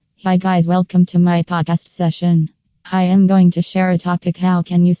Hi guys, welcome to my podcast session. I am going to share a topic: how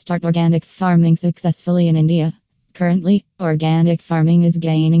can you start organic farming successfully in India? Currently, organic farming is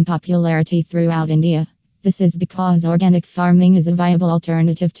gaining popularity throughout India. This is because organic farming is a viable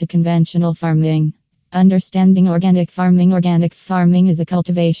alternative to conventional farming. Understanding organic farming is a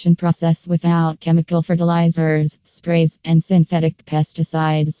cultivation process without chemical fertilizers, sprays, and synthetic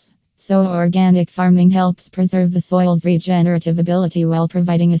pesticides. So, organic farming helps preserve the soil's regenerative ability while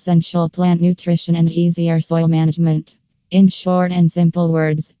providing essential plant nutrition and easier soil management. In short and simple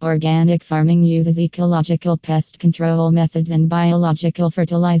words, organic farming uses ecological pest control methods and biological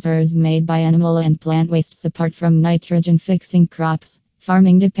fertilizers made by animal and plant wastes apart from nitrogen fixing crops.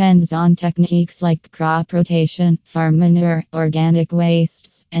 Farming depends on techniques like crop rotation, farm manure, organic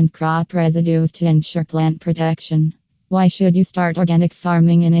wastes, and crop residues to ensure plant protection. Why should you start organic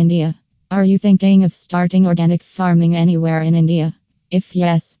farming in India? Are you thinking of starting organic farming anywhere in India? If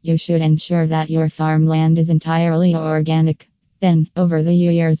yes, you should ensure that your farmland is entirely organic. Then, over the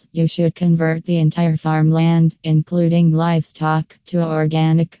years, you should convert the entire farmland, including livestock, to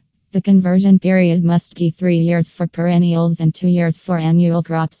organic. The conversion period must be 3 years for perennials and 2 years for annual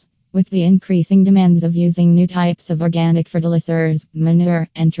crops. With the increasing demands of using new types of organic fertilizers, manure,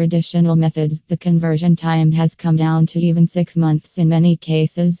 and traditional methods, the conversion time has come down to even 6 months in many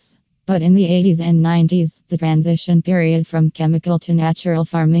cases. But in the 80s and 90s, the transition period from chemical to natural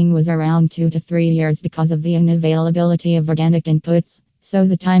farming was around 2 to 3 years because of the unavailability of organic inputs. So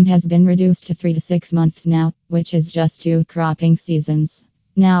the time has been reduced to 3 to 6 months now, which is just 2 cropping seasons.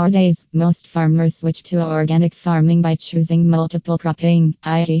 Nowadays, most farmers switch to organic farming by choosing multiple cropping,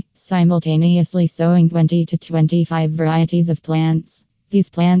 i.e., simultaneously sowing 20 to 25 varieties of plants. These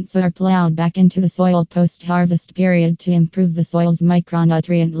plants are plowed back into the soil post-harvest period to improve the soil's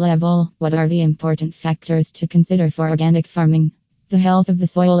micronutrient level. What are the important factors to consider for organic farming? The health of the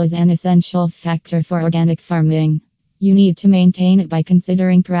soil is an essential factor for organic farming. You need to maintain it by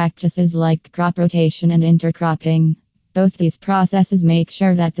considering practices like crop rotation and intercropping. Both these processes make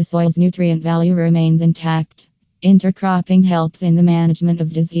sure that the soil's nutrient value remains intact. Intercropping helps in the management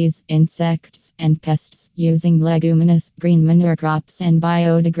of disease, insects, and pests. Using leguminous, green manure crops and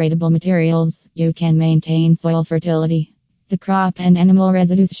biodegradable materials, you can maintain soil fertility. The crop and animal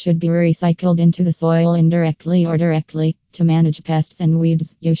residues should be recycled into the soil indirectly or directly. To manage pests and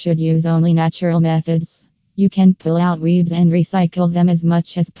weeds, you should use only natural methods. You can pull out weeds and recycle them as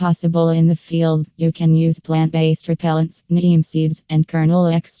much as possible in the field. You can use plant-based repellents, neem seeds, and kernel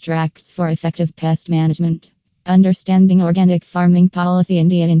extracts for effective pest management. Understanding organic farming policy.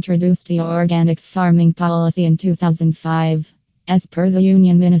 India introduced the organic farming policy in 2005. As per the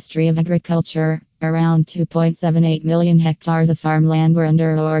Union Ministry of Agriculture, around 2.78 million hectares of farmland were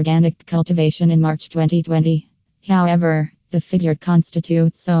under organic cultivation in March 2020. However, the figure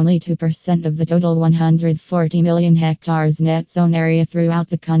constitutes only 2% of the total 140 million hectares net zone area throughout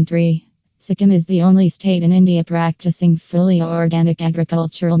the country. Sikkim is the only state in India practicing fully organic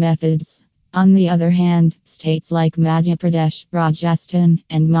agricultural methods. On the other hand, states like Madhya Pradesh, Rajasthan,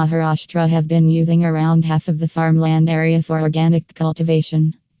 and Maharashtra have been using around half of the farmland area for organic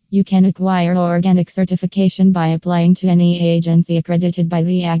cultivation. You can acquire organic certification by applying to any agency accredited by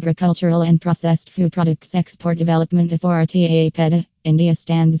the Agricultural and Processed Food Products Export Development Authority (APEDA). India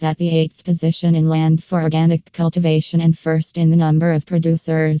stands at the 8th position in land for organic cultivation and first in the number of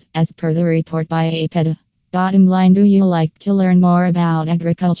producers, as per the report by APEDA. Bottom line: do you like to learn more about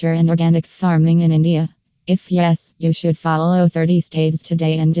agriculture and organic farming in India? If yes, you should follow 30 States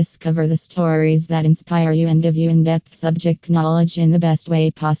today and discover the stories that inspire you and give you in-depth subject knowledge in the best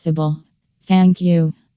way possible. Thank you.